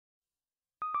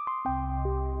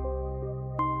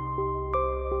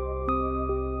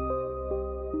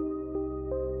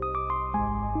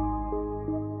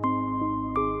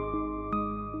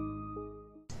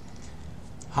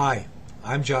Hi,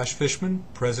 I'm Josh Fishman,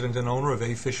 President and owner of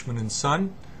A. Fishman &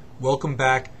 Son. Welcome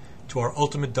back to our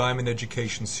Ultimate Diamond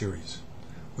Education Series.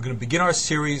 We're going to begin our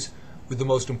series with the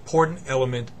most important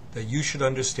element that you should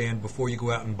understand before you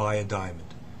go out and buy a diamond,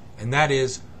 and that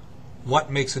is what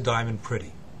makes a diamond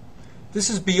pretty. This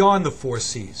is beyond the 4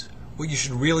 C's, what you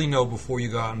should really know before you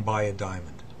go out and buy a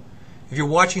diamond. If you're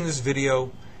watching this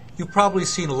video, you've probably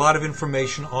seen a lot of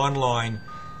information online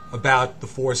about the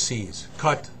 4 C's: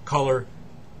 cut, color,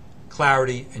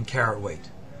 clarity, and carat weight.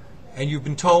 And you've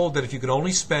been told that if you can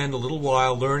only spend a little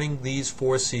while learning these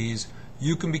 4 C's,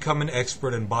 you can become an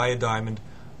expert and buy a diamond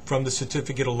from the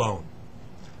certificate alone.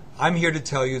 I'm here to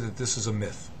tell you that this is a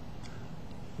myth.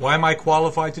 Why am I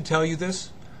qualified to tell you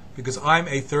this? Because I'm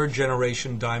a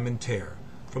 3rd-generation diamantaire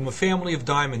from a family of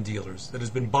diamond dealers that has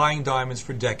been buying diamonds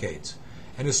for decades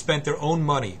and has spent their own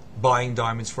money buying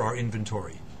diamonds for our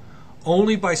inventory.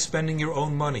 Only by spending your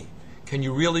own money can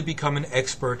you really become an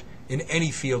expert in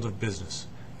any field of business,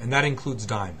 and that includes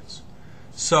diamonds.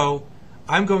 So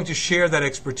I'm going to share that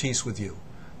expertise with you,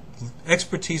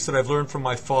 expertise that I've learned from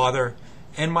my father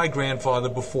and my grandfather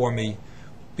before me,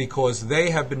 because they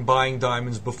have been buying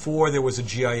diamonds before there was a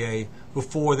GIA,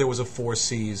 before there was a 4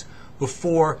 C's,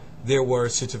 before there were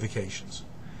certifications.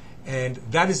 And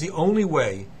that is the only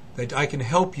way that I can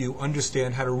help you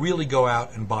understand how to really go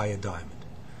out and buy a diamond.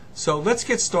 So let's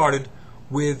get started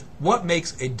with what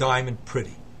makes a diamond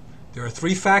pretty. There are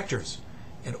 3 factors,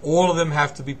 and all of them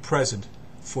have to be present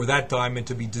for that diamond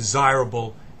to be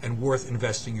desirable and worth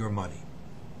investing your money.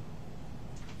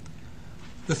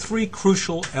 The 3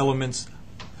 crucial elements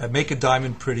that make a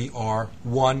diamond pretty are: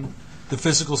 1, the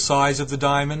physical size of the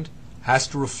diamond has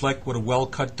to reflect what a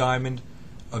well-cut diamond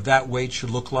of that weight should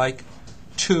look like.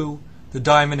 2, the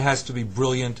diamond has to be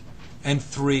brilliant. And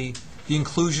 3, the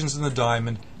inclusions in the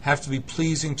diamond have to be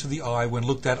pleasing to the eye when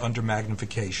looked at under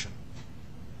magnification.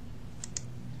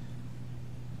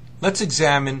 Let's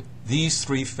examine these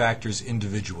 3 factors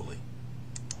individually.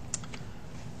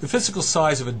 The physical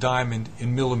size of a diamond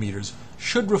in millimeters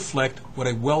should reflect what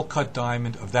a well-cut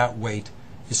diamond of that weight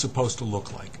is supposed to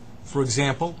look like. For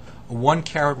example, a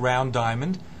 1-carat round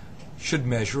diamond should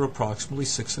measure approximately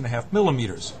 6.5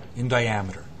 millimeters in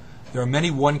diameter. There are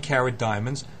many 1-carat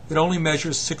diamonds that only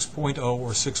measure 6.0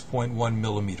 or 6.1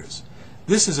 millimeters.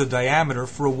 This is a diameter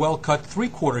for a well-cut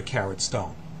 3/4 carat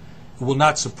stone. It will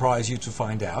not surprise you to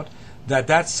find out that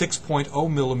that 6.0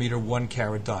 millimeter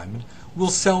 1-carat diamond will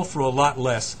sell for a lot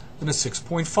less than a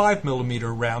 6.5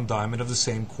 millimeter round diamond of the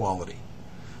same quality.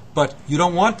 But you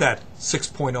don't want that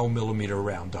 6.0 millimeter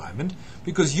round diamond,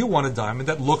 because you want a diamond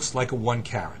that looks like a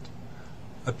 1-carat.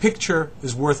 A picture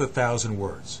is worth 1,000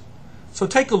 words. So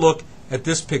take a look at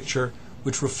this picture,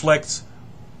 which reflects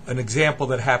an example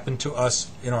that happened to us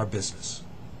in our business.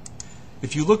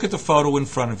 If you look at the photo in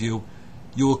front of you,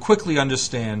 you will quickly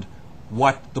understand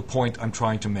what the point I'm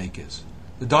trying to make is.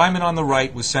 The diamond on the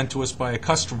right was sent to us by a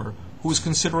customer who was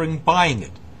considering buying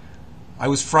it. I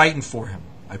was frightened for him.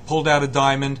 I pulled out a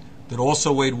diamond that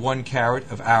also weighed 1 carat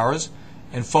of ours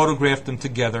and photographed them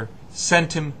together,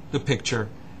 sent him the picture,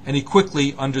 and he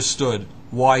quickly understood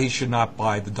why he should not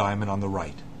buy the diamond on the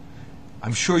right.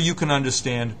 I'm sure you can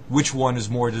understand which one is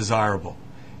more desirable.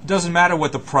 It doesn't matter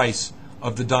what the price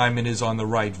of the diamond is on the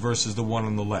right versus the one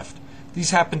on the left.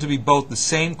 These happen to be both the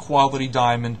same quality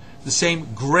diamond, the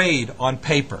same grade on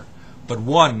paper, but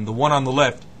the one on the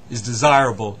left, is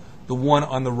desirable, the one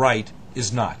on the right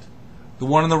is not. The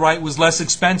one on the right was less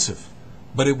expensive,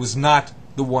 but it was not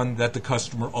the one that the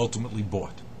customer ultimately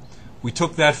bought. We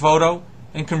took that photo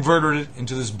and converted it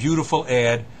into this beautiful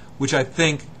ad, which I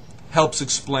think helps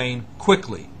explain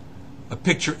quickly: a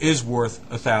picture is worth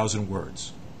 1,000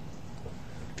 words.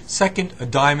 Second, a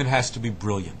diamond has to be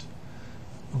brilliant.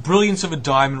 The brilliance of a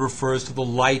diamond refers to the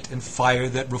light and fire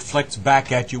that reflects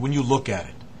back at you when you look at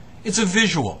it. It's a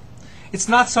visual. It's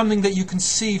not something that you can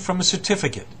see from a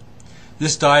certificate.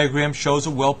 This diagram shows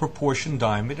a well-proportioned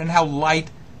diamond and how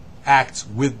light acts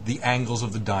with the angles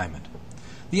of the diamond.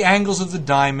 The angles of the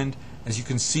diamond, as you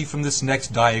can see from this next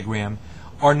diagram,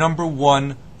 are number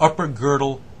 1, upper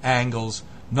girdle angles,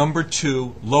 number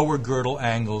 2, lower girdle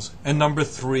angles, and number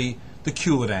 3, the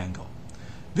culate angle.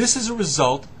 This is a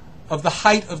result of the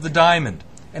height of the diamond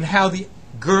and how the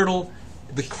girdle,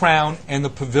 the crown, and the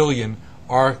pavilion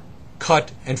are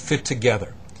cut and fit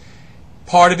together.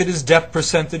 Part of it is depth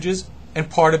percentages and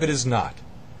part of it is not.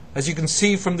 As you can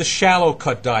see from the shallow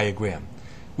cut diagram,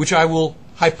 which I will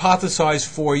hypothesize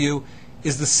for you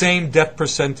is the same depth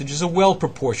percentage as a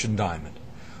well-proportioned diamond,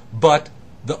 but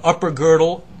the upper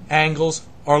girdle angles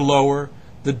are lower,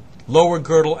 the lower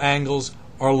girdle angles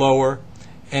are lower,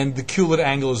 and the culate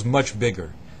angle is much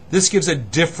bigger. This gives a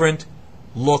different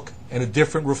look, and a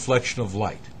different reflection of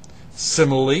light.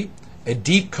 Similarly, a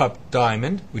deep cup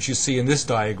diamond, which you see in this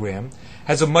diagram,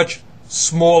 has a much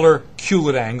smaller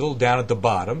culet angle down at the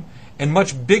bottom and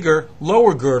much bigger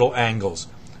lower girdle angles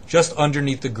just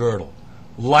underneath the girdle.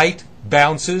 Light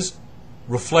bounces,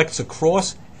 reflects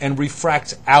across, and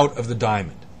refracts out of the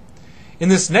diamond. In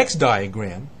this next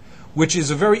diagram, which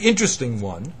is a very interesting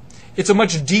one, it's a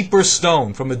much deeper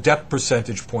stone from a depth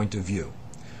percentage point of view.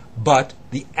 But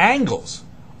the angles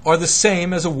are the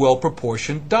same as a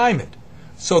well-proportioned diamond.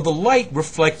 So the light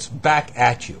reflects back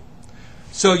at you.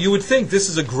 So you would think this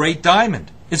is a great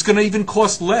diamond. It's going to even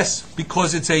cost less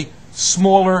because it's a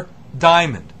smaller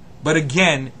diamond. But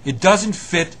again, it doesn't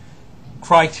fit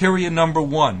criteria number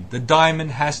one. The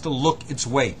diamond has to look its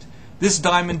weight. This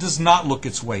diamond does not look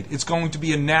its weight. It's going to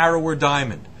be a narrower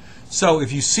diamond. So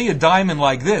if you see a diamond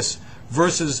like this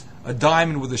versus a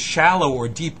diamond with a shallow or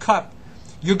deep cup,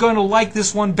 you're going to like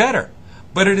this one better.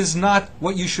 But it is not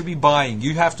what you should be buying.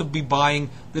 You have to be buying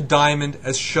the diamond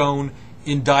as shown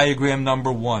in diagram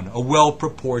number one, a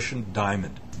well-proportioned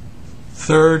diamond.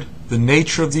 Third, the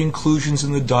nature of the inclusions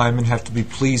in the diamond have to be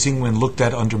pleasing when looked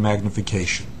at under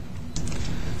magnification.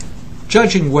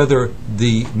 Judging whether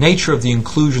the nature of the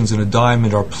inclusions in a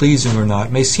diamond are pleasing or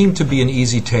not may seem to be an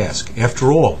easy task.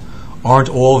 After all, aren't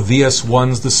all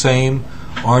VS1s the same?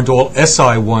 Aren't all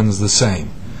SI1s the same?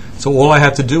 So all I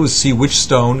have to do is see which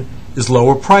stone is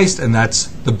lower priced, and that's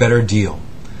the better deal.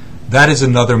 That is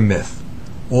another myth.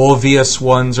 All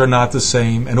VS1s are not the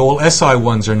same, and all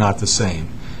SI1s are not the same.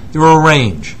 There are a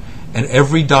range, and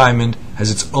every diamond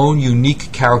has its own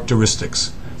unique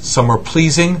characteristics. Some are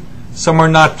pleasing, some are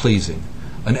not pleasing.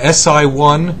 An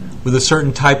SI1 with a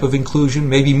certain type of inclusion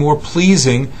may be more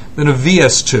pleasing than a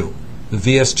VS2. The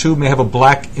VS2 may have a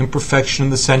black imperfection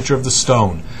in the center of the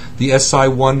stone. The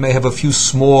SI1 may have a few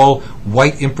small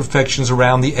white imperfections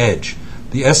around the edge.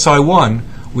 The SI1,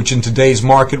 which in today's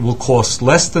market will cost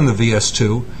less than the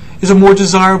VS2, is a more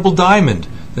desirable diamond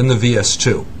than the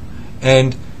VS2.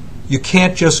 And you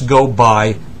can't just go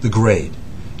by the grade.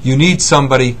 You need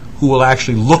somebody who will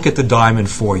actually look at the diamond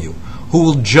for you, who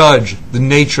will judge the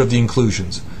nature of the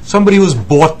inclusions, somebody who has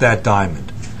bought that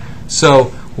diamond. So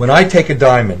when I take a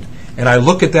diamond and I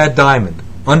look at that diamond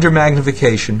under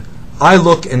magnification, I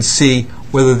look and see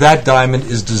whether that diamond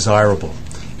is desirable.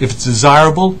 If it's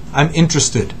desirable, I'm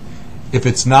interested. If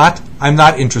it's not, I'm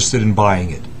not interested in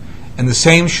buying it. And the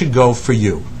same should go for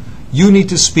you. You need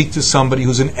to speak to somebody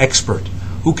who's an expert,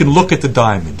 who can look at the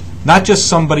diamond, not just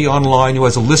somebody online who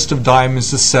has a list of diamonds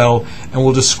to sell and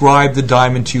will describe the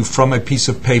diamond to you from a piece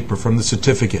of paper, from the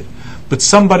certificate, but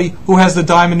somebody who has the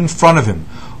diamond in front of him,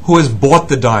 who has bought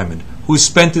the diamond, who has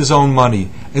spent his own money,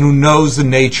 and who knows the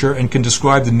nature and can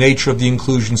describe the nature of the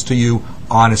inclusions to you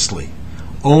honestly.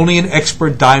 Only an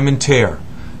expert diamantaire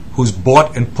who's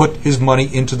bought and put his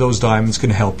money into those diamonds can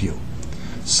help you.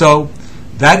 So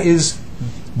that is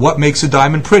what makes a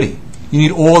diamond pretty. You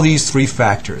need all these three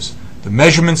factors. The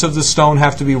measurements of the stone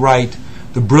have to be right,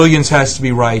 the brilliance has to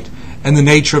be right, and the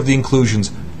nature of the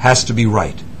inclusions has to be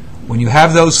right. When you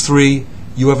have those three,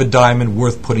 you have a diamond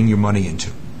worth putting your money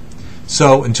into.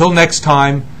 So until next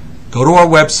time, go to our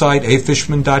website,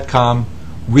 afishman.com,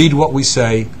 read what we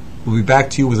say. We'll be back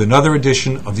to you with another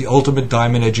edition of the Ultimate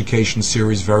Diamond Education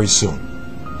Series very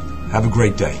soon. Have a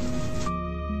great day.